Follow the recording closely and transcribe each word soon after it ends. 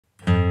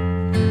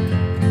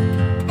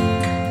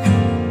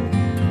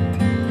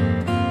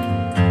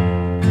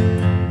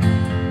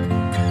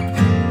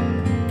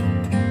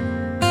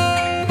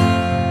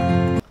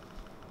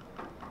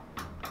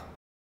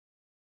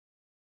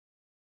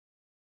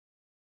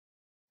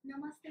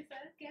Namaste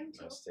sir, કેમ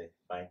છો? Namaste.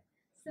 Fine.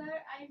 Sir,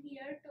 I'm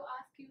here to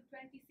ask you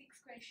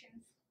 26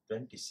 questions.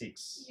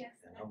 26. Yes,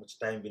 And sir. how much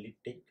time will it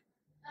take?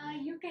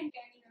 You can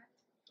carry on.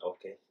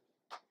 Okay.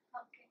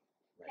 Okay.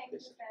 My Thank you,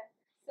 pleasure. sir.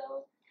 So,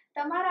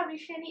 તમારા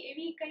વિશેની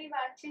એવી કઈ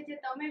વાત છે જે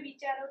તમે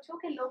વિચારો છો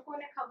કે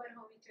લોકોને ખબર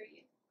હોવી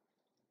જોઈએ?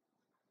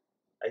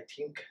 I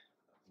think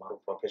મારું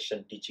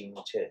પ્રોફેશન ટીચિંગ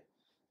છે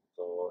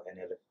તો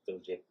એને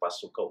લગતું જે એક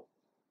પાસું કહું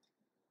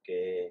કે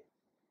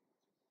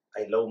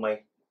I love my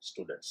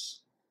students.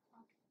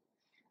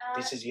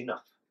 This is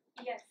enough.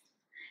 Yes.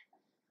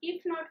 If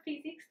not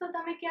physics, તો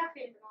તમે ક્યાં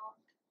ફિલ્ડમાં હો?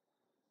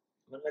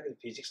 મને લાગે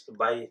ફિઝિક્સ તો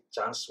બાય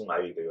ચાન્સ હું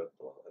આવી ગયો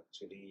હતો.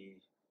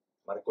 એકચ્યુઅલી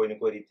મારે કોઈ ને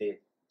કોઈ રીતે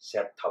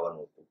સેટ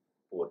થવાનું હતું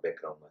પુઅર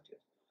બેકગ્રાઉન્ડમાંથી.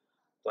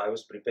 તો I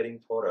was preparing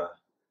four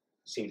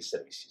civil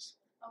services.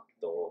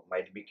 તો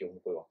માઇટ બી કે હું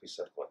કોઈ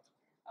ઓફિસર હોત.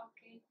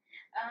 ઓકે.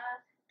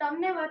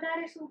 તમને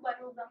વધારે શું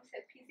બનવું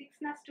ગમશે?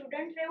 ફિઝિક્સના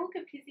સ્ટુડન્ટ રહેવું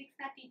કે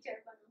ફિઝિક્સના ટીચર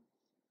બનવું?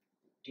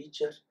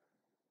 ટીચર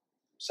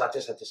સાથે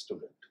સાથે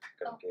સ્ટુડન્ટ.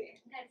 કારણ કે Okay,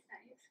 that's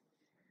nice.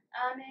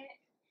 And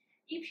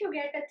if you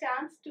get a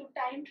chance to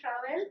time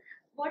travel,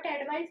 what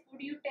advice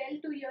would you tell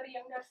to your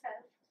younger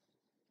self?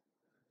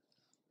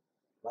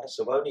 મારા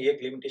સ્વભાવની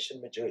એક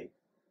લિમિટેશન મેં જોઈ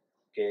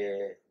કે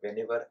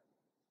whenever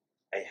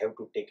I have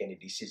to take any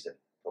decision,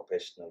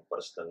 professional,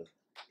 personal,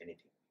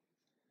 anything,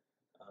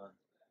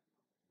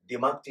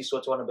 દિમાગથી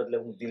સોચવાના બદલે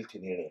હું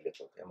દિલથી નિર્ણય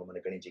લેતો હતો. એમાં મને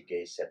ઘણી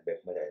જગ્યાએ સેટબેક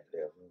મળ્યા એટલે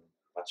હું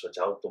પાછો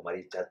જાઉં તો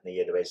મારી જાતને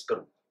એ એડવાઇસ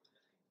કરું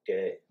કે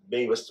બે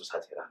વસ્તુ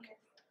સાથે રાખે,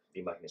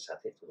 દિમાગની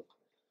સાથે થોડુંક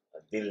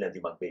દિલ ને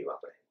દિમાગ બે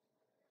વાપરે.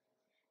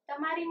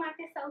 તમારી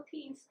માટે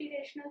સૌથી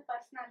ઇન્સ્પિરેશનલ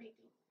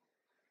પર્સનાલિટી?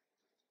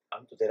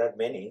 આમ તો there are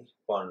many,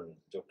 પણ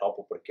જો ટોપ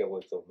ઉપર કહેવું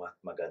હોય તો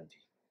મહાત્મા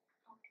ગાંધી,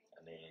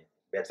 અને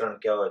બે ત્રણ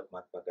કહેવા હોય તો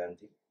મહાત્મા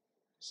ગાંધી,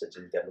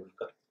 સચિન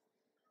તેંડુલકર,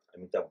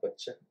 અમિતાભ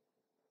બચ્ચન,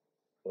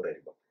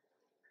 મોરારી બાપુ.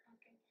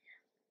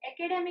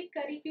 એકેડેમિક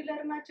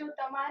કરિક્યુલરમાં જો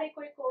તમારે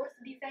કોઈ કોર્સ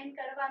ડિઝાઇન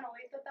કરવાનો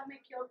હોય તો તમે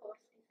કયો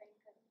કોર્સ ડિઝાઇન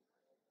કરો?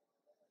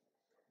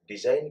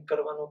 ડિઝાઇન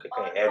કરવાનો કે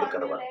કંઈ એડ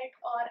કરવાનો?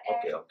 ઓર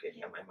ઓકે ઓકે,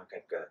 એમાં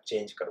કંઈક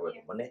ચેન્જ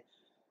કરવાનું. મને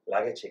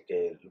લાગે છે કે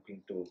લુકિંગ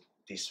ટુ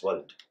ધીસ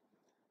વર્લ્ડ,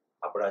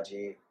 આપણા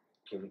જે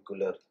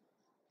ક્યુરિક્યુલર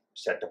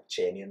સેટઅપ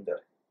છે એની અંદર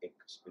એક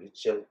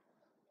સ્પિરિચ્યુઅલ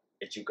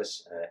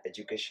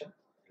એજ્યુકેશન,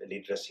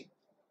 લિટરસી,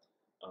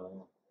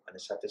 અને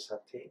સાથે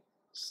સાથે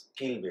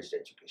skill based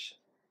education,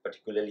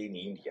 particularly in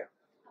India,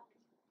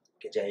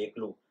 કે જ્યાં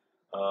એકલું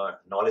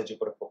નોલેજ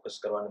ઉપર ફોકસ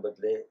કરવાને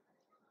બદલે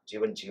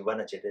જીવન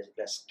જીવવાના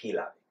જેટલા સ્કિલ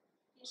આવે,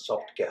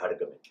 સોફ્ટ કે હાર્ડ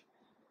ગમે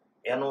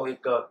એનો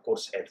એક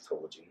કોર્સ એડ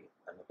થવો જોઈએ.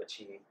 અને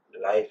પછી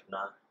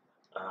લાઈફના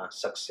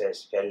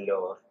સક્સેસ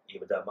ફેલ્યોર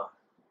એ બધામાં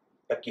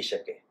ટકી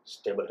શકે,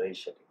 સ્ટેબલ રહી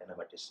શકે એના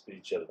માટે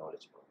સ્પિરિચ્યુઅલ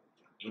નોલેજ પણ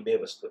એ બે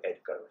વસ્તુ એડ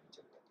કરવાની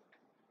જરૂર.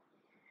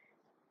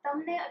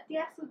 તમને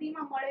અત્યાર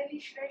સુધીમાં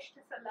મળેલી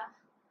શ્રેષ્ઠ સલાહ?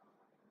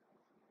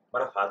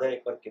 મારા ફાધર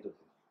એકવાર કીધું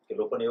હતું કે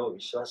લોકોને એવો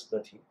વિશ્વાસ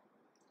નથી,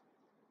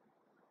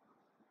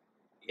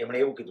 એમણે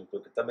એવું કીધું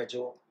હતું કે તમે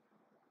જો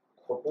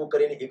ખોટું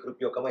કરીને 1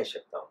 રૂપિયો કમાઈ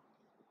શકતા હો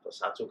તો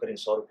સાચું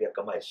કરીને 100 રૂપિયા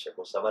કમાઈ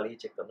શકો. સવાલ એ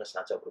છે કે તમને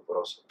સાચા ઉપર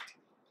ભરોસો નથી.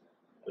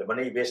 એટલે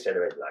મને એ બેસ્ટ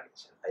એડવાઇસ લાગે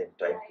છે. આઈ એમ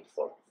ટ્રાઇંગ ટુ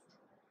ફોલો.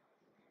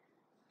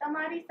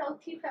 તમારી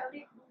સૌથી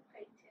ફેવરિટ બુક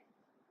કઈ છે?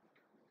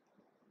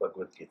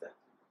 ભગવદ્ ગીતા.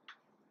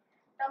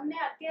 તમને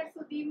અત્યાર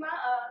સુધીમાં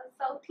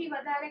સૌથી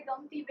વધારે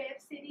ગમતી વેબ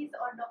સિરીઝ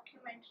ઓર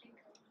ડોક્યુમેન્ટરી?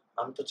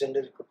 આમ તો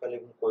જનરલી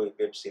કૃપાલી હું કોઈ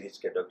વેબ સિરીઝ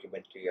કે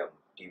ડોક્યુમેન્ટરી આમ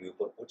ટીવી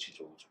ઉપર ઓછી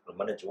જોઉં છું, પણ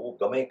મને જોવું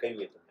ગમે કયું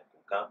હોય તમને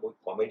કહું. કાં કોઈ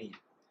કોમેડી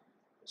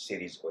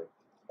સિરીઝ હોય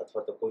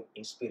અથવા તો કોઈ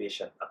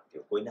ઇન્સ્પિરેશન આપતી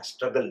હોય, કોઈના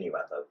સ્ટ્રગલની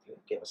વાત આવતી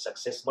હોય કે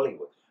સક્સેસ મળી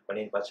હોય પણ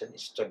એની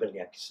પાછળની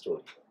સ્ટ્રગલની આખી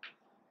સ્ટોરી હોય,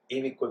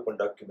 એવી કોઈ પણ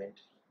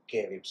ડોક્યુમેન્ટરી કે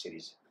વેબ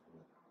સિરીઝ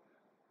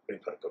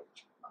પ્રિફર કરું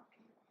છું.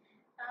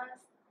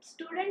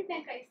 સ્ટુડન્ટને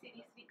કઈ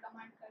સિરીઝ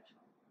રિકમેન્ડ કરશો?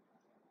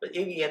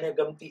 એવી એને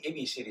ગમતી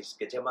એવી સિરીઝ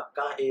કે જેમાં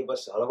કાં એ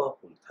બસ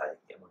હળવાફૂલ થાય,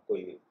 એમાં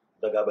કોઈ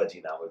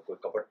દગાબાજી ના હોય,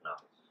 કોઈ કપટ ના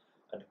હોય,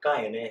 અને કાં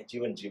એને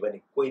જીવન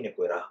જીવવાની કોઈ ને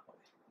કોઈ રાહ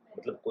મળે,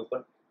 મતલબ કોઈ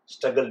પણ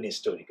સ્ટ્રગલની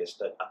સ્ટોરી કે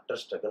આફ્ટર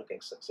સ્ટ્રગલ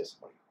કંઈક સક્સેસ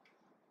મળે.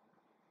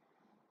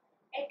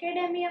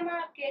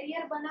 એકેડેમિયામાં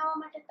કેરિયર બનાવવા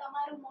માટે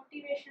તમારું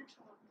મોટિવેશન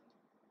શું હતું?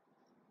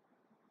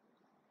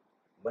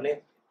 મને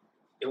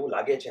એવું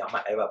લાગે છે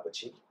આમાં આવ્યા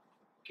પછી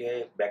કે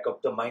બેક ઓફ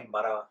ધ માઇન્ડ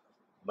મારા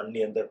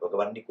મનની અંદર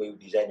ભગવાનની કોઈ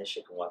ડિઝાઇન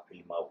હશે કે હું આ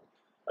ફિલ્ડમાં આવું.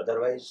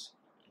 અધરવાઇઝ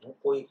હું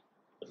કોઈ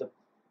મતલબ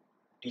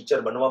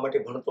ટીચર બનવા માટે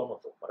ભણતો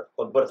નહોતો, મારા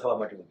પગભર થવા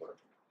માટે હું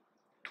ભણતો.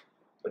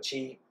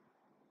 પછી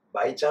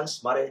બાય ચાન્સ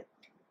મારે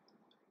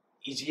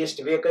ઇઝીએસ્ટ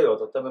વે કયો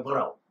હતો, તમે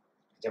ભણાવો,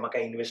 જેમાં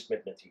કાંઈ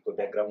ઇન્વેસ્ટમેન્ટ નથી, કોઈ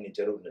બેકગ્રાઉન્ડની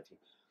જરૂર નથી,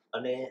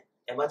 અને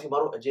એમાંથી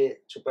મારું જે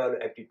છુપાયેલો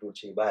એપ્ટિટ્યૂડ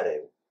છે એ બહાર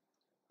આવ્યો.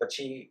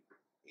 પછી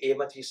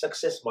એમાંથી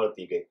સક્સેસ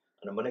મળતી ગઈ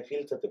અને મને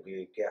ફીલ થતું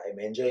ગયું કે આઈ એમ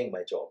એન્જોયિંગ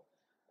માય જોબ.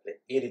 એટલે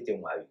એ રીતે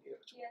હું આવી ગયો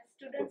છું.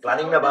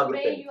 પ્લાનિંગના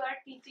ભાગરૂપે.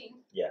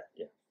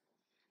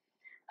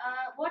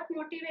 What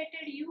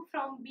motivated you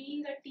from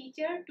being a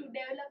teacher to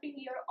developing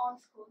your own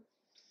school?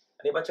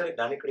 અને પાછળ એક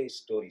નાનકડી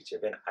સ્ટોરી છે.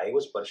 When I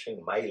was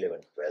pursuing my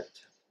 11th 12th,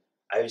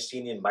 I have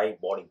seen in my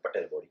body,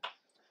 Patel body,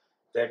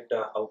 that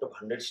out of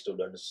 100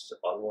 students,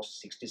 almost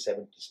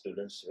 60-70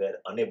 students were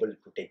unable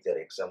to take their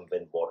exam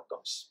when board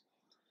comes.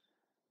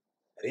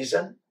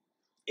 Reason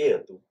એ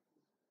હતું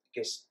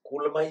કે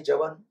સ્કૂલમાં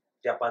જવાનું,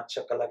 ત્યાં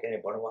 5-6 કલાક એને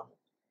ભણવાનું,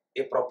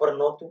 એ proper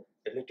નહોતું,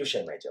 એટલે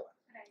ટ્યુશનમાં જવાનું.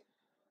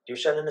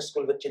 ટ્યુશન અને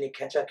સ્કૂલ વચ્ચેની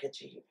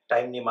ખેંચાખેંચી,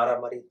 ટાઈમની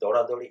મારામારી,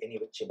 દોડાદોડી, એની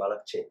વચ્ચે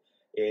બાળક છે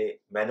એ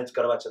મેનેજ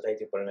કરવા છતાંય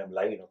તે પરિણામ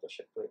લાવી નહોતો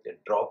શકતો. એટલે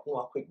ડ્રોપનું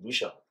આખું એક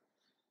દૂષણ હતું.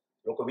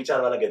 લોકો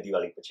વિચારવા લાગે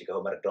દિવાળી પછી કે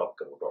હવે મારે ડ્રોપ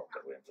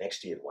કરવું એમ,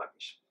 નેક્સ્ટ યર હું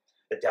આપીશ.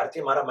 એટલે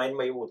ત્યારથી મારા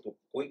માઇન્ડમાં એવું હતું,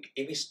 કોઈક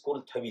એવી સ્કૂલ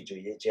થવી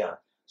જોઈએ જ્યાં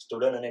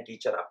સ્ટુડન્ટ અને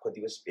ટીચર આખો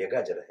દિવસ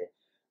ભેગા જ રહે,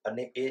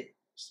 અને એ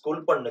સ્કૂલ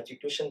પણ નથી,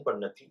 ટ્યુશન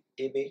પણ નથી,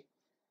 એ બે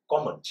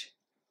કોમન છે.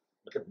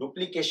 મતલબ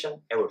ડુપ્લિકેશન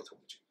એવોર્ડ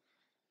થવું જોઈએ,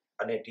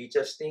 અને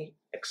ટીચર્સની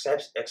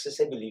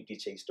એક્સેસિબિલિટી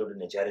છે એ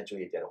સ્ટુડન્ટને જ્યારે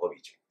જોઈએ ત્યારે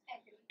હોવી જોઈએ.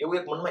 એવું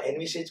એક મનમાં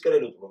એનવિસેજ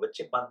કરેલું હતું.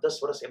 વચ્ચે 5-10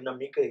 વર્ષ એમના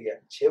નીકળી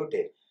ગયા.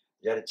 છેવટે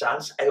જ્યારે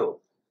ચાન્સ આવ્યો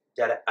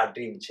ત્યારે આ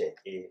ડ્રીમ છે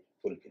એ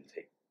ફૂલફિલ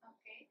થઈ.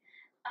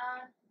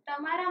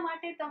 તમારા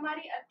માટે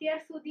તમારી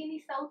અત્યાર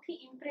સુધીની સૌથી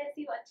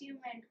ઇમ્પ્રેસિવ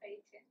અચીવમેન્ટ કઈ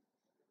છે?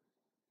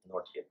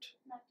 Not yet.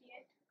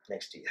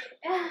 Next year.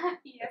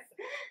 Yes.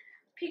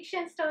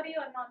 Fiction story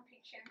or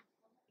non-fiction?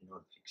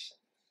 Non-fiction.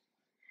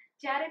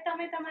 જ્યારે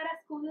તમે તમારા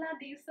સ્કૂલના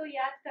દિવસો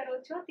યાદ કરો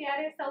છો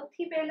ત્યારે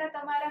સૌથી પહેલા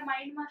તમારા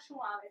માઇન્ડમાં શું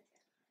આવે છે?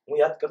 હું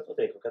યાદ કરતો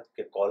હતો એક વખત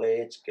કે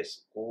કોલેજ કે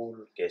સ્કૂલ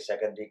કે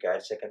સેકન્ડરી કે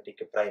હાયર સેકન્ડરી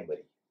કે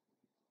પ્રાઇમરી,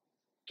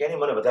 કેને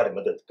મને વધારે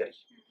મદદ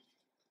કરી?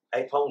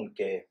 આઈ ફાઉન્ડ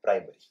કે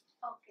primary.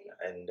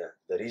 And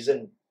the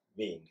reason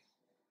being,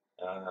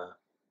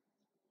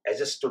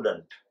 as a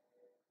student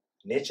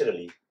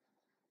naturally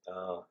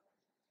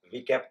we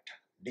kept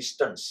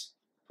distance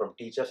from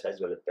teachers as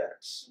well as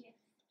parents. Yes.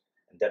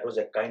 And that was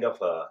a kind of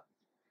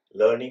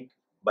learning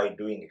by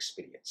doing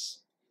experience.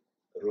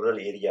 Rural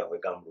area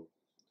હોય, ગામડું,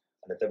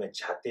 અને તમે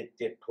જાતે જ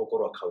તે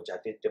ઠોકરો ખાઓ,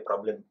 જાતે જ તે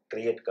પ્રોબ્લેમ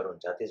ક્રિએટ કરો,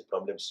 જાતે જ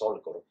પ્રોબ્લેમ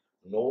સોલ્વ કરો.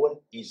 નો one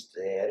is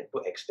there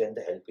two extend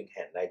the helping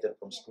hand, neither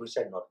from school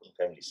side not from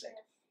family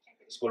side.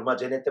 સ્કૂલમાં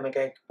જઈને તમે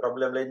કંઈક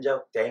પ્રોબ્લેમ લઈને જાઓ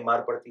ત્યાંય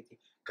માર પડતી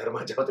હતી,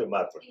 ઘરમાં જાઓ તો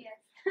માર પડતી.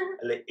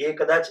 એટલે એ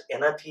કદાચ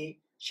એનાથી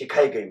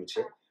શીખાઈ ગયું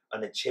છે,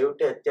 અને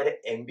છેવટે અત્યારે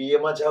MBA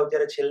જાઓ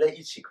ત્યારે છેલ્લે એ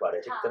જ શીખવાડે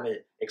છે કે તમે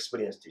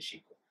એક્સપિરિયન્સથી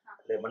શીખો.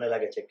 એટલે મને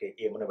લાગે છે કે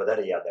એ મને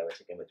વધારે યાદ આવે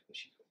છે કે એમ જ હું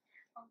શીખું.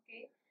 ઓકે.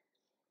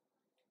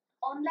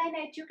 ઓનલાઈન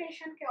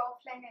એજ્યુકેશન કે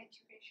offline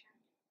education?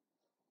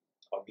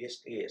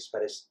 Obviously, as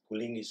far as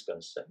schooling is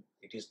concerned,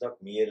 it is not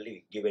merely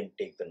give and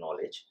take the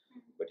knowledge,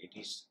 but it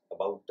is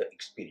about the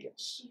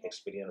experience. Yes.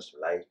 Experience of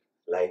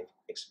life,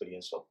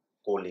 experience of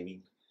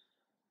co-living,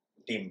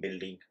 team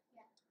building.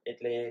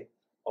 એટલે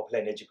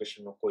offline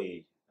એજ્યુકેશનનો કોઈ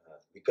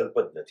વિકલ્પ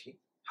જ નથી.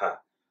 હા,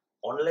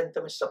 online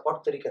તમે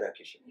support તરીકે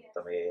રાખી શકો,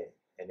 તમે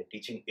એને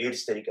ટીચિંગ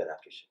એડ્સ તરીકે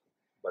રાખી શકો,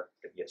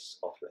 બટ યસ,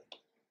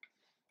 ઓફલાઈન.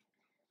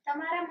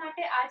 તમારા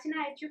માટે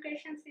આજના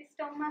એજ્યુકેશન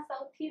સિસ્ટમમાં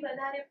સૌથી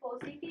વધારે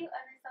પોઝિટિવ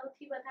અને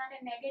સૌથી વધારે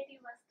નેગેટિવ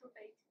વસ્તુ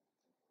કઈ છે?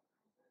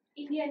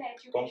 Indian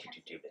education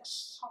Competitiveness,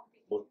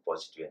 both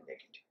positive and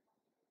negative.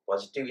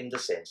 Positive in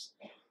the sense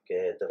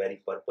that the very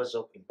purpose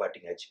of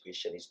imparting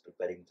education is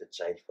preparing the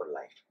child for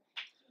life,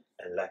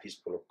 and life is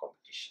full of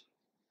competition,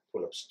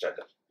 full of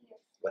struggle.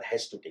 One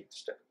has to take the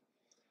struggle.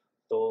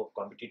 તો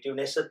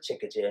કોમ્પિટિટિવનેસ જ છે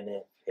કે જે એને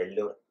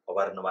failure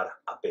અવારનવાર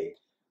આપે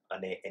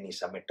અને એની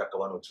સામે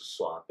ટકવાનો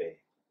જુસ્સો આપે,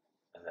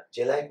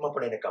 જે લાઈફમાં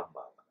પણ એને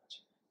કામમાં આવવાના છે.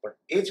 પણ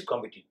એ જ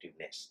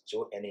કોમ્પિટિટિવનેસ જો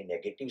એની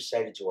નેગેટિવ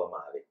સાઈડ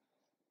જોવામાં આવે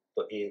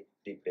તો એ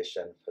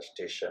ડિપ્રેશન,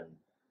 ફ્રસ્ટ્રેશન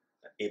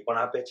એ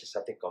પણ આપે છે.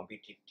 સાથે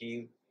કોમ્પિટિટિવ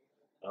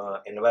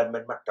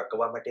એન્વાયરમેન્ટમાં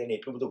ટકવા માટે એને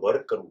એટલું બધું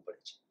વર્ક કરવું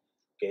પડે છે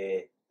કે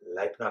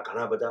લાઈફના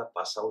ઘણા બધા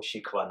પાસાઓ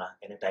શીખવાના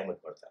એને ટાઈમ જ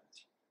મળતા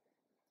નથી.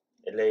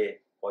 એટલે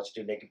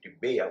પોઝિટિવ નેગેટિવ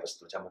બે આ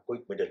વસ્તુ છે, આમાં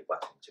કોઈક મિડલ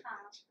પાથ છે.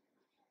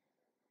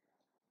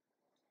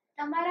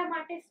 તમારા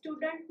માટે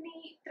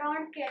સ્ટુડન્ટની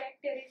 3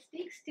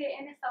 કેરેક્ટરિસ્ટિક્સ જે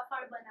એને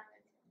સફળ બનાવે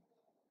છે?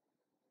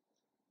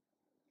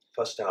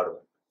 First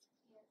hard work,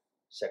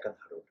 second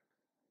hard work,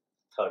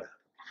 third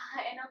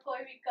hard work. એનો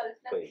કોઈ વિકલ્પ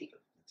નથી.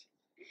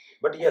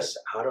 બટ યસ,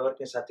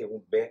 હાર્ડવર્કની સાથે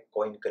હું બે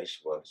કોઈન કરીશ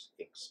વર્ડ્સ,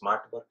 એક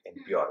smart work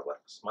and pure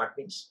work. Smart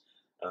means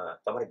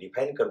તમારે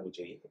ડિફાઇન કરવું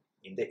જોઈએ,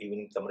 ઇન ધ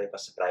ઇવનિંગ તમારી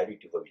પાસે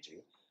પ્રાયોરિટી હોવી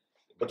જોઈએ.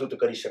 બધું તો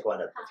કરી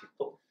શકવાના જ નથી,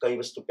 તો કઈ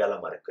વસ્તુ પહેલા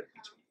મારે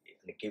કરવી જોઈએ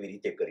અને કેવી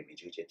રીતે કરવી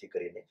જોઈએ જેથી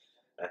કરીને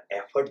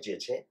એફર્ટ જે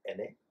છે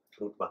એને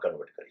ફ્રૂટમાં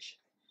કન્વર્ટ કરી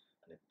શકાય.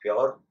 અને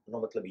પ્યોરનો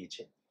મતલબ એ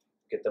છે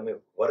કે તમે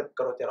વર્ક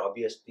કરો ત્યારે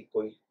ઓબ્વિયસલી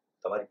કોઈ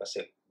તમારી પાસે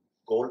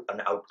ગોલ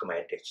અને આઉટકમ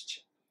એટેચ છે.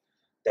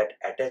 That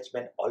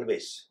attachment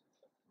always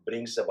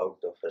brings about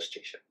the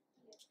frustration,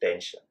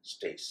 tension,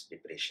 stress,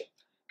 depression.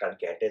 કારણ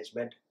કે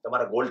એટેચમેન્ટ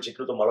તમારા ગોલ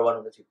જેટલું તો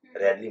મળવાનું નથી,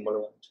 રેરલી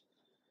મળવાનું છે.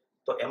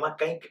 તો એમાં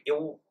કંઈક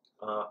એવું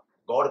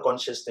ગોડ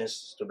કોન્શિયસનેસ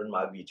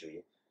સ્ટુડન્ટમાં આવવી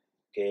જોઈએ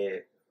કે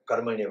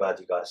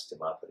કર્મણ્યેવાધિકારસ્તે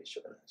મા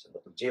ફરેશ્વરઃ,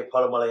 મતલબ જે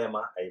ફળ મળે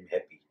એમાં આઈ એમ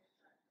હેપી,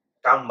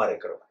 કામ મારે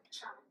કરવાનું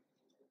છે.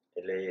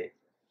 એટલે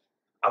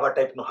આવા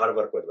ટાઈપનું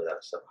હાર્ડવર્ક હોય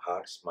વધારે સારું,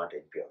 હાર્ડ, સ્માર્ટ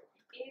એન્ડ પ્યોર.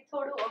 એ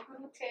થોડું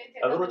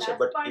અઘરું છે,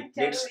 but it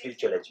needs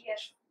spiritual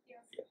education.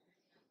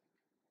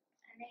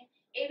 અને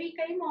એવી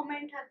કઈ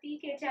મોમેન્ટ હતી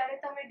કે જ્યારે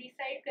તમે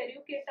ડિસાઈડ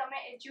કર્યું કે તમે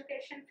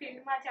એજ્યુકેશન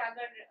ફિલ્ડમાં જ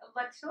આગળ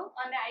વધશો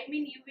અને I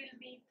mean you will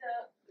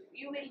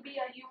be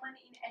a human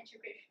in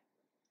education?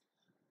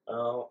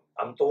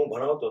 આમ તો હું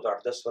ભણાવતો હતો,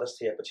 8-10 વર્ષ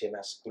થયા પછી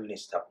મેં સ્કૂલની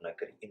સ્થાપના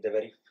કરી. In the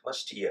very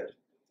first year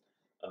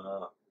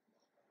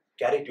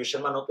ક્યારેય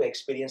ટ્યુશનમાં નહોતું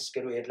એક્સપિરિયન્સ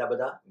કર્યું એટલા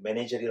બધા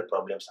મેનેજરિયલ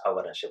પ્રોબ્લેમ્સ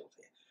આવવાના શરૂ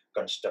થયા.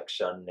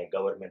 કન્સ્ટ્રક્શન ને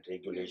ગવર્મેન્ટ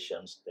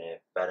રેગ્યુલેશન્સ ને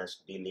પેરેન્ટ્સ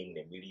ડીલિંગ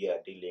ને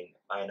મીડિયા ડીલિંગ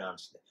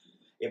ફાઇનાન્સ ને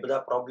એ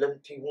બધા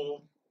પ્રોબ્લેમથી હું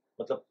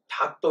મતલબ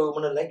થાકતો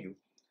એવું મને લાગ્યું.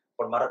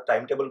 પણ મારા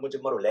ટાઈમ ટેબલ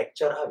મુજબ મારું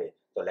લેક્ચર આવે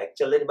તો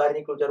લેક્ચર લઈને બહાર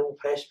નીકળું ત્યારે હું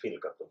ફ્રેશ ફીલ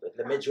કરતો હતો.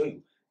 એટલે મેં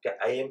જોયું કે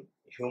આઈ એમ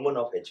human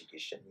of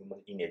education,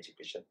 human in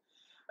education.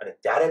 અને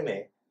ત્યારે મેં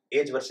એ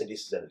જ વર્ષે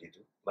ડિસિઝન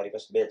લીધું. મારી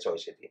પાસે બે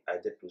ચોઇસ હતી,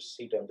 either two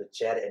sit on the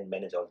chair and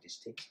manage all this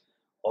things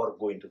or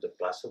go in to the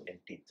classroom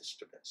and teach the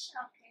students.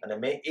 અને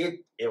મેં એ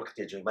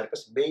વખતે જોયું, મારી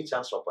પાસે બે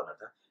ચાન્સ ઓપન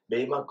હતા,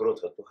 બેમાં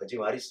ગ્રોથ હતું. હજી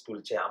મારી સ્કૂલ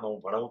છે, આમાં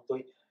હું ભણાવું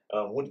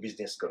તોય હું જ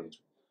બિઝનેસ કરું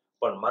છું.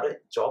 પણ મારે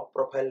જોબ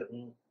પ્રોફાઇલ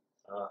હું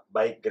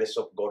by grace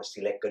of God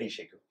select કરી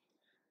શક્યો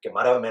કે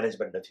મારે હવે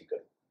મેનેજમેન્ટ નથી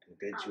કરવું.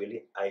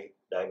 Gradually I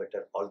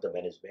ડાયવર્ટેડ all the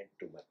management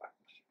to my partner.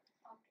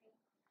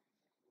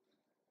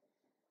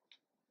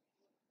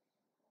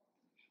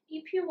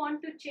 If you want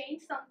to change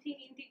something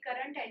in the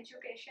current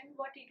education,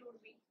 what it would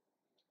be?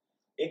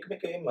 એક મેં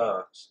કેમ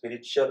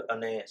સ્પિરિચ્યુઅલ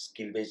અને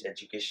સ્કિલ બેઝ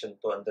એજ્યુકેશન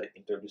તો અંદર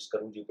ઇન્ટ્રોડ્યુસ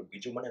કરવું જોઈએ, પણ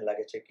બીજું મને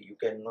લાગે છે કે you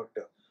can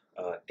not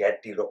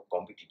gate read of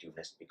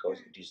કોમ્પિટિટિવનેસ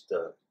because it is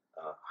the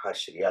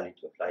harsh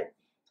reality of life.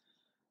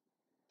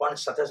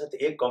 પણ સાથે સાથે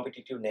એ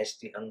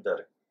કોમ્પિટિટિવનેસની અંદર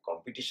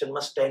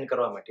કોમ્પિટિશનમાં સ્ટેન્ડ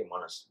કરવા માટે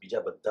માણસ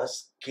બીજા બધા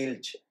સ્કિલ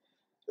છે,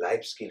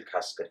 લાઈફ સ્કિલ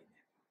ખાસ કરીને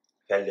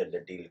ફેલિયરને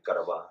ડીલ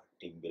કરવા,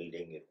 ટીમ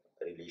બિલ્ડિંગ,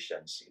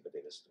 રિલેશન્સ, એ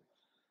બધી વસ્તુ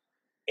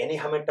એની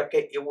સામે ટકે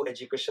એવું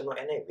એજ્યુકેશનનો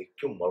એને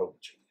વેક્યુમ મળવું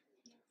જોઈએ.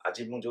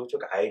 આજે હું જોઉં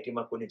છું કે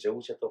આઈઆઈટીમાં કોઈને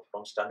જવું છે તો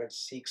from standard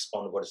 6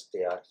 onwards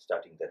they are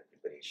starting there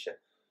preparation.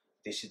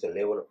 This is the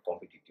level of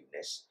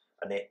કોમ્પિટિટિવનેસ.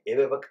 અને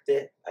એવે વખતે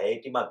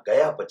આઈઆઈટીમાં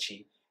ગયા પછી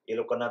એ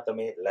લોકોના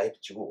તમે લાઈફ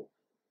જુઓ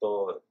તો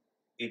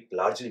it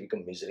largely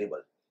become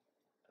miserable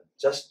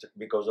just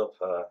because of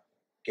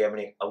કે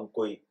એમણે આવું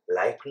કોઈ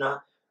લાઈફના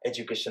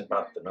એજ્યુકેશન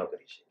પ્રાપ્ત ન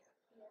કરી શક્યા.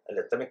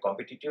 એટલે તમે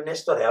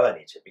કોમ્પિટિટિવનેસ તો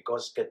રહેવાની છે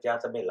બીકોઝ કે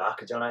ત્યાં તમે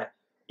લાખ જણા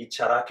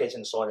ઈચ્છા રાખે છે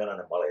અને 100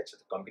 જણાને મળે છે,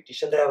 તો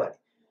કોમ્પિટિશન રહેવાની.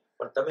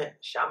 પણ તમે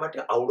શા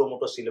માટે આવડો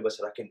મોટો સિલેબસ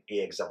રાખીને એ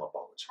એક્ઝામ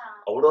અપાવો છો?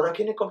 આવડો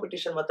રાખીને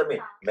કોમ્પિટિશનમાં તમે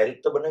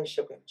મેરિટ તો બનાવી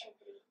શકો એમ છો.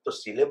 તો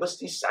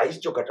સિલેબસની સાઇઝ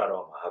જો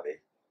ઘટાડવામાં આવે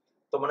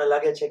તો મને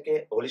લાગે છે કે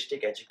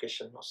હોલિસ્ટિક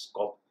એજ્યુકેશનનો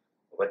સ્કોપ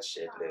વધશે.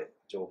 એટલે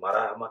જો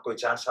મારા આમાં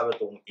કોઈ ચાન્સ આવે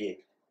તો હું એ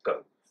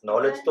કરું.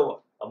 નોલેજ તો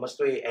અમસ્ત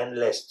તો એ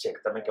એન્ડલેસ છે કે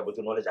તમે કે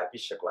બધું નોલેજ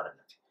આપી શકવાના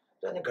નથી,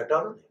 તો એને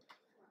ઘટાડો નહીં.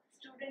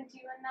 સ્ટુડન્ટ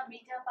જીવનના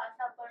બીજા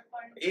પાસા પર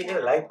પણ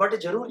એ લાઈફ માટે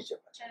જરૂરી છે.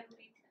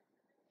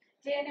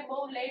 જે એને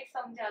બહુ લેટ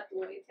સમજાતું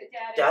હોય છે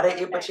ત્યારે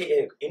એ પછી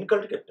એ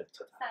ઇનકલ્કેટ નથી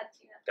થતા.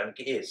 સાચી વાત. કારણ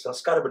કે એ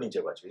સંસ્કાર બની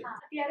જવા જોઈએ.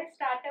 અત્યારે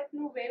સ્ટાર્ટઅપ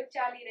નું વેવ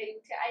ચાલી રહ્યું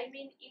છે. I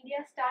mean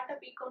India startup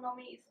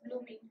economy is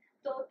બ્લૂમિંગ.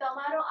 તો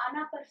તમારો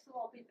આના પર શું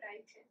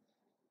અભિપ્રાય છે?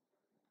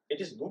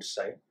 It is good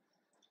side.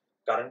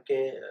 કારણ કે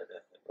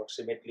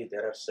approximately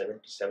there are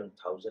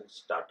 77,000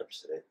 startups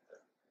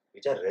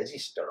which are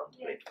registered on the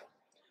platform.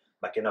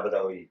 બાકીના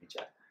બધા હોય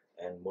બીજા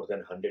and more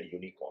than 100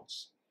 unicorns.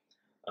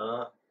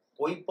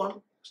 કોઈ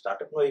પણ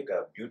સ્ટાર્ટઅપનો એક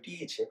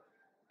બ્યુટી છે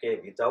કે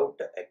without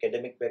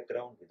academic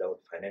background,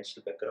 without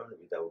financial background,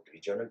 without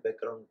regional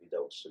background,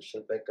 without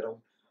social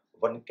background,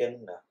 one can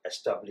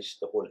establish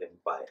the hall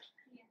umpire.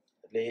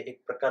 એટલે એક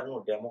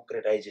પ્રકારનું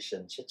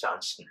ડેમોક્રેટાઇઝેશન છે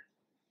ચાન્સનું,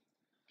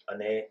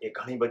 અને એ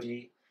ઘણી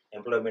બધી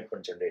એમ્પ્લોયમેન્ટ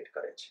પણ જનરેટ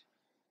કરે છે.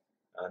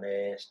 અને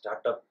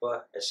સ્ટાર્ટઅપ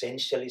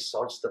એસેન્શિયલી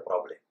સોલ્વ્સ ધ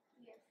પ્રોબ્લેમ.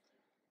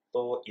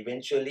 તો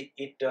eventually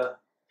it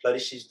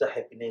ફ્લરિશિસ the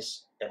happiness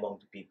among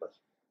the people.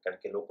 કારણ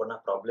કે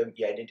લોકોના પ્રોબ્લેમ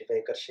એ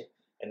આઈડેન્ટિફાઈ કરશે,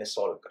 એને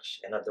સોલ્વ કરશે,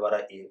 એના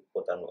દ્વારા એ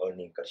પોતાનું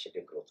અર્નિંગ કરશે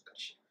કે ગ્રોથ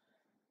કરશે.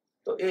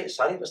 તો એ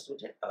સારી વસ્તુ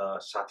છે.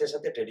 સાથે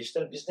સાથે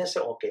ટ્રેડિશનલ બિઝનેસ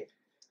ઓકે,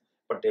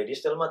 પણ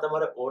ટ્રેડિશનલમાં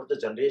તમારે ઓવર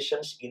ધ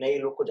જનરેશન્સ એના એ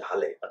લોકો જ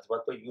હાલે, અથવા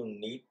તો you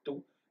need to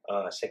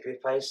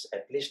sacrifice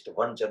at least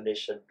 1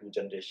 generation 2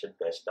 generation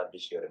to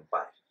establish your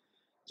umpire.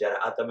 જ્યારે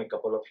આ તમે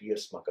કપલ ઓફ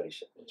યર્સમાં કરી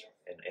શકો છો.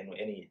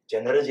 એની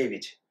જેનર જ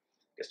એવી છે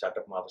કે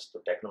સ્ટાર્ટઅપમાં આ વસ્તુ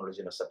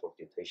ટેકનોલોજીના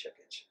સપોર્ટથી થઈ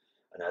શકે છે.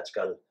 અને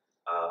આજકાલ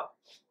આ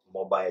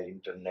mobile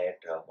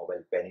internet,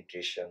 mobile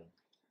penetration,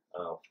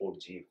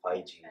 4G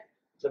 5G,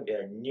 મતલબ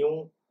ન્યૂ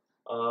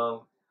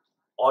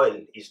ઓઇલ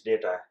ઇઝ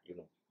ડેટા,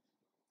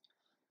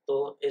 તો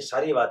એ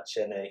સારી વાત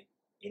છે. અને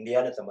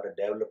ઇન્ડિયાને તમારે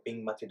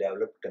ડેવલપિંગમાંથી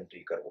ડેવલપ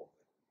કન્ટ્રી કરવો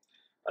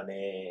અને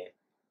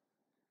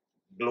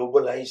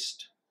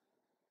ગ્લોબલાઇઝડ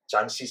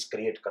ચાન્સીસ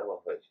ક્રિએટ કરવા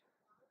હોય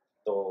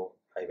તો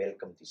આઈ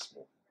વેલકમ ધીસ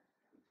મૂવ.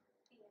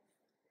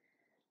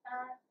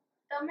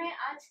 તમે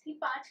આજથી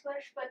 5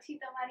 વર્ષ પછી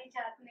તમારી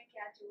જાતને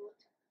ક્યાં જુઓ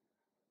છો?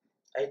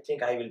 I think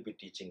I will be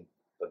teaching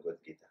Bhagavad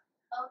Gita.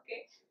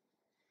 Okay.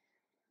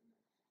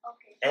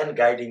 And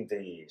guiding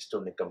the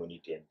student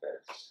community and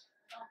parents.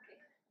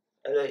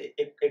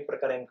 એક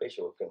પ્રકારે એમ કહી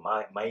શકો કે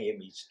my aim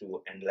is to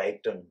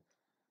enlighten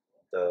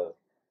the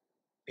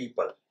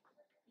people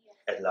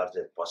as large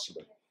as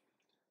possible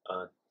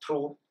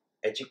through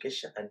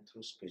education and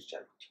through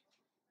spirituality.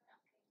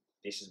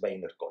 This is my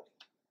inner calling.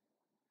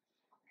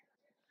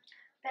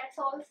 That's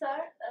all, sir.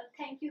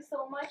 Thank you so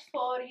much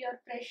for your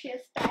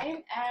precious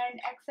time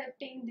and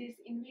accepting this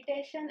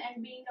invitation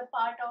and being a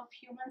part of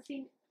Humans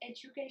in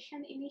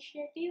Education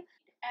initiative.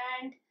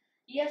 And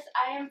Yes,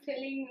 I am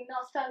feeling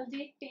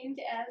nostalgic tinge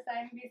as I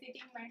am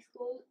visiting my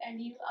school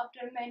and you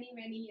after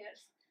many years.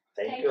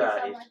 Thank you.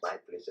 It's my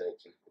pleasure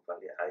actually,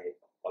 Krupali. I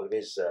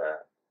always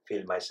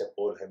feel myself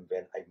old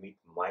when I meet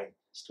my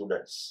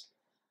students.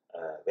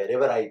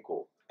 Wherever I go,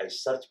 I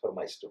search for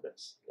my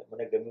students.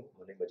 મને ગમ્યું,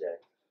 મને મજા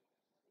આવી.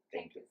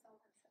 Thank you.